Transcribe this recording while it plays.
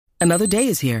Another day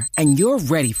is here, and you're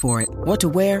ready for it. What to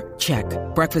wear? Check.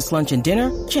 Breakfast, lunch, and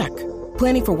dinner? Check.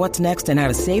 Planning for what's next and how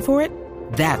to save for it?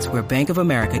 That's where Bank of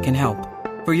America can help.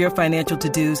 For your financial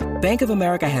to-dos, Bank of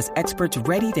America has experts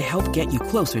ready to help get you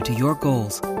closer to your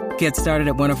goals. Get started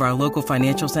at one of our local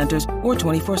financial centers or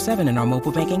 24/7 in our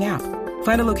mobile banking app.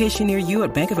 Find a location near you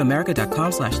at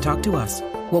bankofamerica.com/talktous.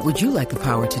 What would you like the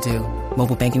power to do?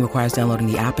 Mobile banking requires downloading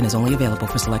the app and is only available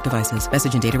for select devices.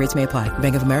 Message and data rates may apply.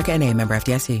 Bank of America N.A., member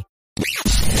FDIC.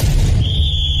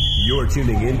 You're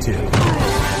tuning into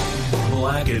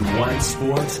Black and White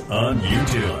Sports on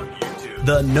YouTube.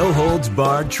 The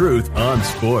no-holds-barred truth on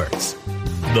sports.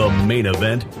 The main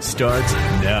event starts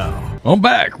now. I'm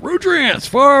back. Rudrance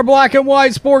for Black and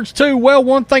White Sports 2. Well,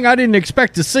 one thing I didn't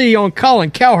expect to see on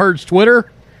Colin Cowherd's Twitter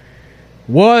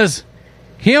was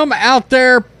him out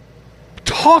there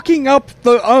talking up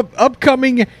the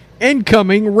upcoming,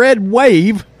 incoming red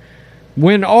wave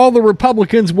when all the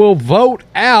Republicans will vote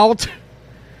out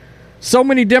so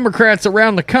many Democrats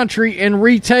around the country and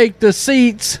retake the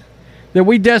seats that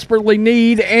we desperately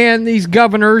need, and these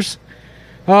governors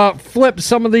flip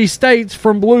some of these states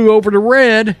from blue over to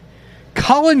red.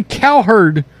 Colin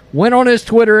Cowherd went on his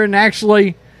Twitter and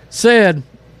actually said,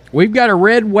 we've got a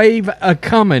red wave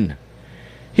a-coming.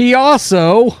 He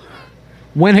also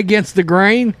went against the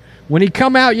grain when he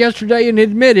come out yesterday and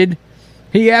admitted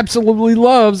he absolutely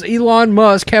loves Elon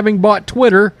Musk having bought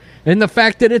Twitter and the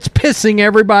fact that it's pissing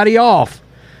everybody off.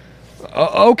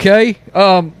 Okay,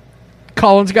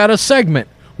 Colin's got a segment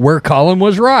where Colin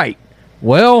was right.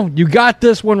 Well, you got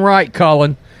this one right,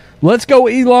 Colin. Let's go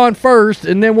Elon first,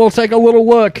 and then we'll take a little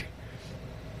look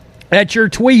at your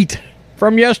tweet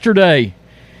from yesterday.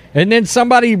 And then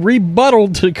somebody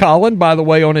rebutted to Colin, by the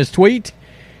way, on his tweet,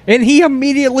 and he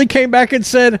immediately came back and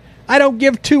said, I don't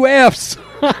give two Fs.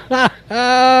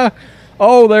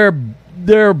 Oh,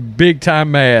 they're big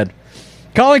time mad.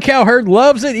 Colin Cowherd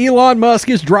loves that Elon Musk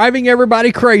is driving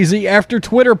everybody crazy after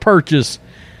Twitter purchase.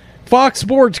 Fox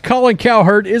Sports' Colin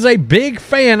Cowherd is a big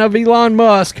fan of Elon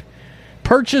Musk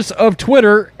purchase of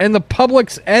Twitter and the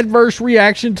public's adverse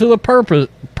reaction to the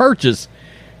purchase.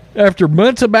 After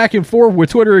months of back and forth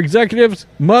with Twitter executives,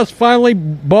 Musk finally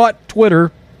bought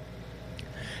Twitter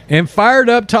and fired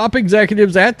up top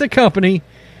executives at the company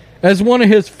as one of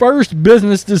his first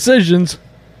business decisions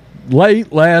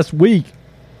late last week.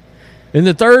 In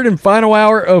the third and final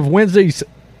hour of Wednesday's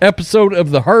episode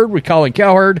of The Herd with Colin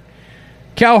Cowherd,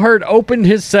 Cowherd opened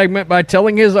his segment by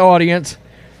telling his audience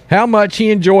how much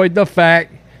he enjoyed the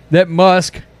fact that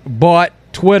Musk bought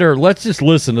Twitter. Let's just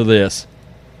listen to this.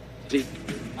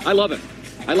 I love it.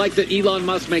 I like that Elon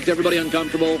Musk makes everybody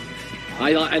uncomfortable.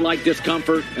 I like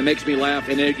discomfort. It makes me laugh.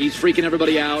 And he's freaking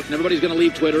everybody out. And everybody's going to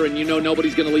leave Twitter. And you know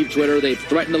nobody's going to leave Twitter. They've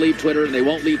threatened to leave Twitter. And they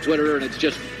won't leave Twitter. And it's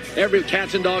just every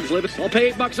cats and dogs live it. I'll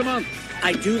pay $8 a month.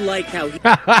 I do like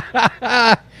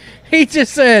how he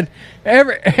just said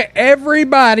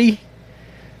everybody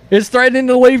is threatening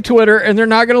to leave Twitter. And they're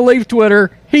not going to leave Twitter.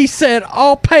 He said,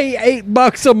 I'll pay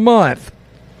 $8 a month.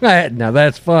 Now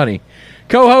that's funny.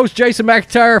 Co-host Jason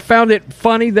McIntyre found it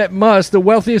funny that Musk, the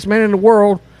wealthiest man in the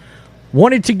world,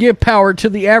 wanted to give power to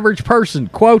the average person.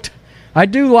 Quote, I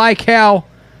do like how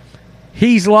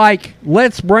he's like,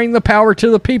 let's bring the power to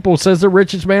the people, says the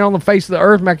richest man on the face of the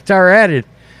earth. McIntyre added,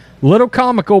 little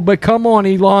comical, but come on,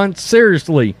 Elon,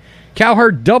 seriously.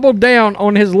 Cowherd doubled down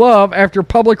on his love after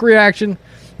public reaction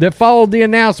that followed the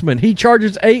announcement. He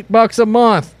charges $8 a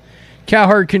month.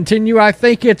 Cowherd continued, I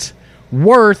think it's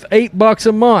worth $8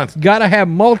 a month. Gotta have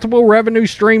multiple revenue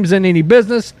streams in any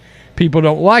business. People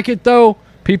don't like it, though.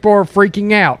 People are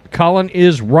freaking out. Colin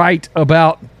is right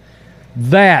about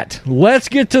that. Let's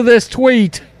get to this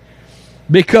tweet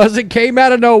because it came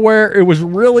out of nowhere. It was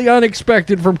really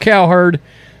unexpected from Cowherd,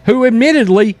 who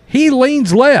admittedly, he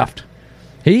leans left.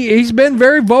 He's been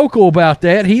very vocal about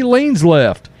that. He leans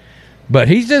left. But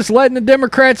he's just letting the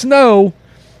Democrats know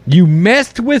you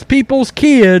messed with people's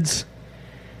kids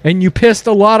and you pissed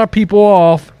a lot of people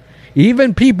off,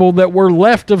 even people that were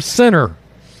left of center.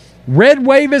 Red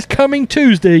wave is coming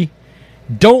Tuesday.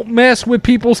 Don't mess with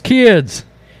people's kids.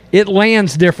 It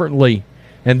lands differently,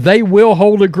 and they will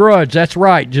hold a grudge. That's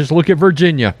right. Just look at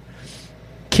Virginia.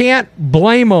 Can't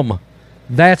blame them.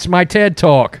 That's my TED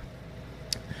Talk.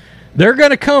 They're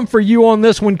going to come for you on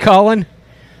this one, Colin.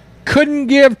 Couldn't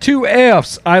give two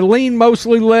Fs. I lean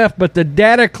mostly left, but the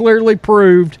data clearly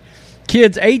proved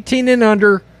kids 18 and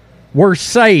under were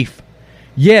safe,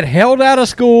 yet held out of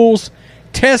schools.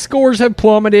 Test scores have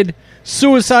plummeted.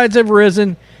 Suicides have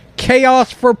risen.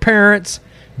 Chaos for parents.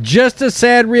 Just a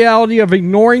sad reality of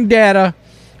ignoring data.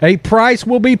 A price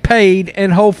will be paid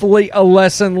and hopefully a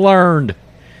lesson learned.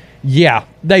 Yeah,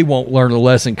 They won't learn a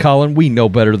lesson, Colin. We know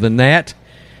better than that.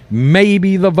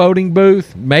 Maybe the voting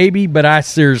booth, maybe, but I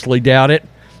seriously doubt it.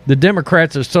 The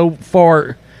Democrats are so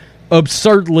far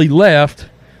absurdly left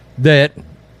that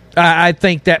I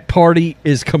think that party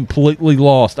is completely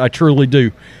lost. I truly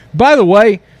do. By the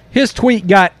way, his tweet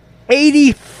got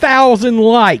 80,000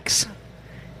 likes.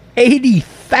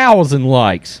 80,000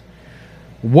 likes.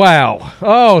 Wow.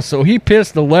 Oh, so he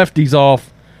pissed the lefties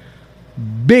off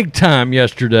big time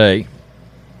yesterday.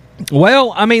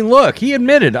 Well, I mean, look, he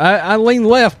admitted, I lean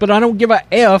left, but I don't give a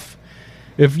F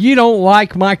if you don't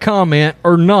like my comment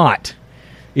or not.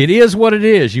 It is what it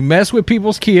is. You mess with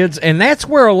people's kids, and that's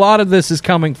where a lot of this is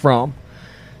coming from.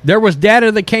 There was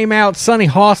data that came out. Sonny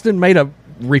Hostin made a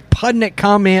repugnant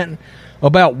comment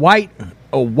about white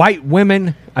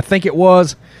women, I think it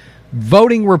was,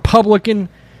 voting Republican.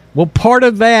 Well, part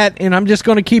of that, and I'm just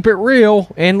going to keep it real,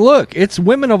 and look, it's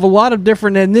women of a lot of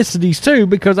different ethnicities too,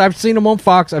 because I've seen them on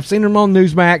Fox, I've seen them on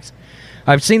Newsmax,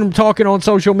 I've seen them talking on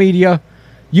social media.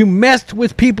 You messed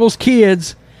with people's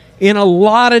kids in a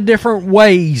lot of different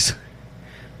ways,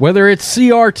 whether it's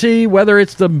CRT, whether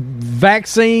it's the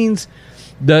vaccines,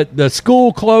 the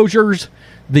school closures,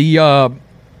 the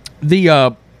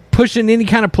pushing any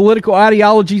kind of political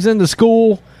ideologies into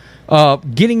school,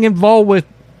 getting involved with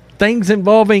things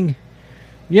involving,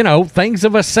 things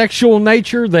of a sexual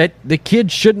nature that the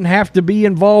kids shouldn't have to be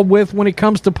involved with when it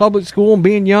comes to public school and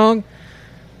being young.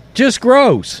 Just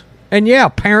gross. And yeah,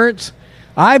 parents,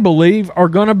 I believe, are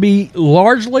going to be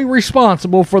largely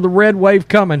responsible for the red wave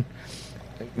coming.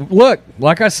 Look,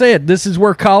 like I said, this is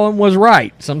where Colin was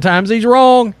right. Sometimes he's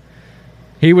wrong.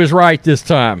 He was right this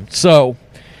time. So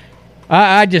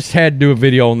I just had to do a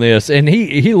video on this. And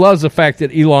he loves the fact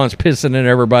that Elon's pissing in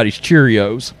everybody's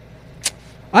Cheerios.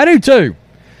 I do too.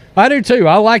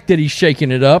 I like that he's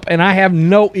shaking it up. And I have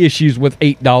no issues with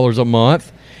 $8 a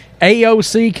month.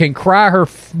 AOC can cry her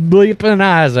bleeping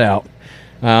eyes out.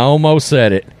 I almost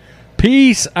said it.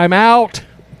 Peace. I'm out.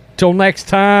 Till next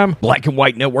time. Black and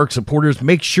White Network supporters,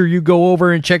 make sure you go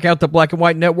over and check out the Black and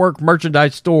White Network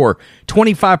merchandise store.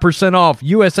 25% off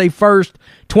USA First.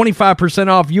 25%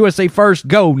 off USA First.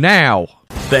 Go now.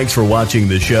 Thanks for watching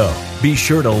the show. Be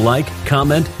sure to like,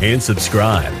 comment, and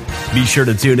subscribe. Be sure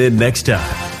to tune in next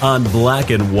time on Black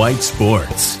and White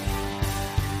Sports.